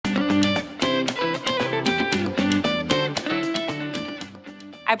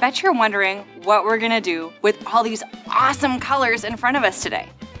I bet you're wondering what we're gonna do with all these awesome colors in front of us today.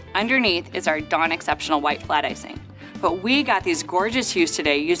 Underneath is our Dawn Exceptional White Flat Icing. But we got these gorgeous hues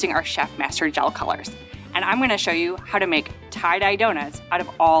today using our Chef Master gel colors. And I'm gonna show you how to make tie-dye donuts out of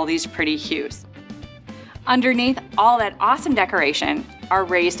all these pretty hues. Underneath all that awesome decoration are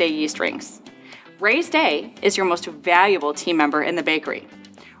Raised Day yeast rings. Raised Day is your most valuable team member in the bakery.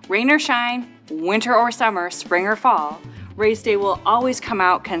 Rain or shine, winter or summer, spring or fall, Raised Day will always come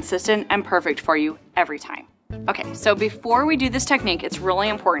out consistent and perfect for you every time. Okay, so before we do this technique, it's really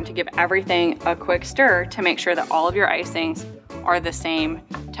important to give everything a quick stir to make sure that all of your icings are the same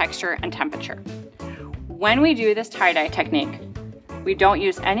texture and temperature. When we do this tie-dye technique, we don't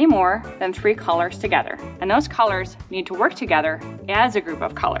use any more than 3 colors together, and those colors need to work together as a group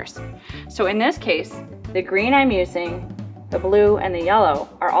of colors. So in this case, the green I'm using, the blue, and the yellow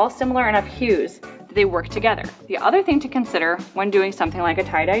are all similar enough hues that they work together. The other thing to consider when doing something like a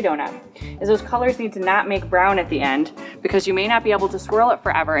tie-dye donut is those colors need to not make brown at the end, because you may not be able to swirl it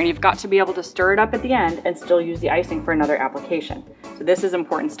forever, and you've got to be able to stir it up at the end and still use the icing for another application. So this is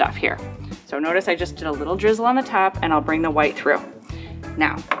important stuff here. So notice I just did a little drizzle on the top, and I'll bring the white through.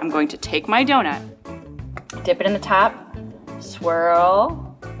 Now, I'm going to take my donut, dip it in the top,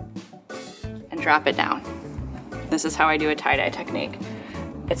 swirl, and drop it down. This is how I do a tie-dye technique.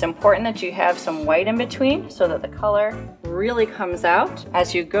 It's important that you have some white in between so that the color really comes out.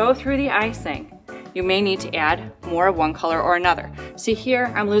 As you go through the icing, you may need to add more of one color or another. See here,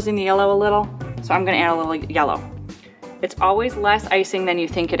 I'm losing the yellow a little, so I'm gonna add a little yellow. It's always less icing than you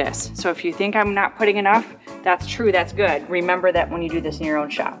think it is. So if you think I'm not putting enough, that's true, that's good. Remember that when you do this in your own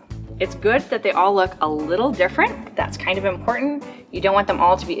shop. It's good that they all look a little different. That's kind of important. You don't want them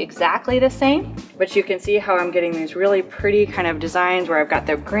all to be exactly the same, but you can see how I'm getting these really pretty kind of designs where I've got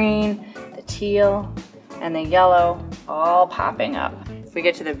the green, the teal, and the yellow all popping up. If we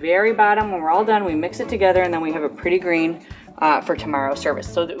get to the very bottom, when we're all done, we mix it together, and then we have a pretty green for tomorrow's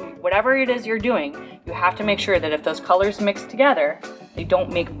service. So whatever it is you're doing, you have to make sure that if those colors mix together, they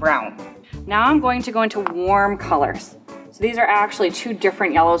don't make brown. Now I'm going to go into warm colors. So these are actually 2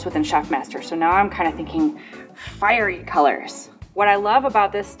 different yellows within Chef Master. So now I'm kind of thinking fiery colors. What I love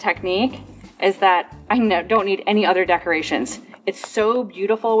about this technique is that I don't need any other decorations. It's so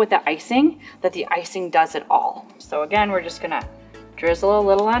beautiful with the icing that the icing does it all. So again, we're just gonna drizzle a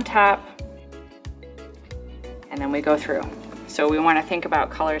little on top, and then we go through. So we want to think about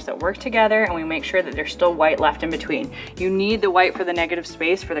colors that work together, and we make sure that there's still white left in between. You need the white for the negative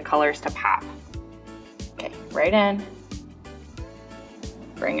space for the colors to pop. Okay, right in,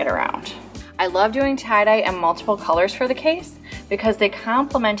 bring it around. I love doing tie-dye in multiple colors for the case because they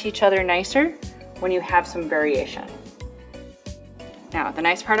complement each other nicer when you have some variation. Now, the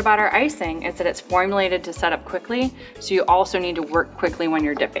nice part about our icing is that it's formulated to set up quickly, so you also need to work quickly when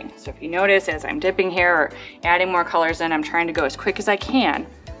you're dipping. So if you notice, as I'm dipping here or adding more colors in, I'm trying to go as quick as I can,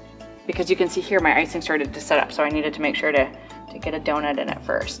 because you can see here my icing started to set up, so I needed to make sure to get a donut in it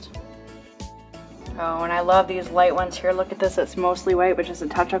first. Oh, and I love these light ones here. Look at this, it's mostly white, but just a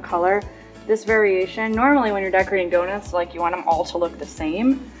touch of color. This variation, normally when you're decorating donuts, like you want them all to look the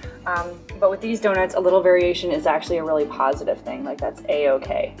same. But with these donuts, a little variation is actually a really positive thing. Like that's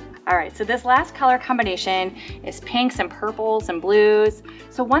a-okay. All right, so this last color combination is pinks and purples and blues.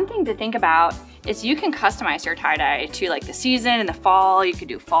 So one thing to think about is you can customize your tie-dye to like the season in the fall. You could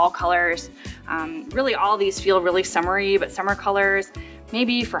do fall colors. Really all these feel really summery, but summer colors,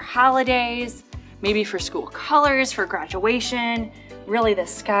 maybe for holidays, maybe for school colors, for graduation. Really the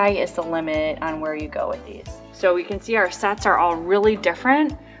sky is the limit on where you go with these. So we can see our sets are all really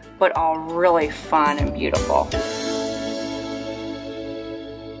different, but all really fun and beautiful.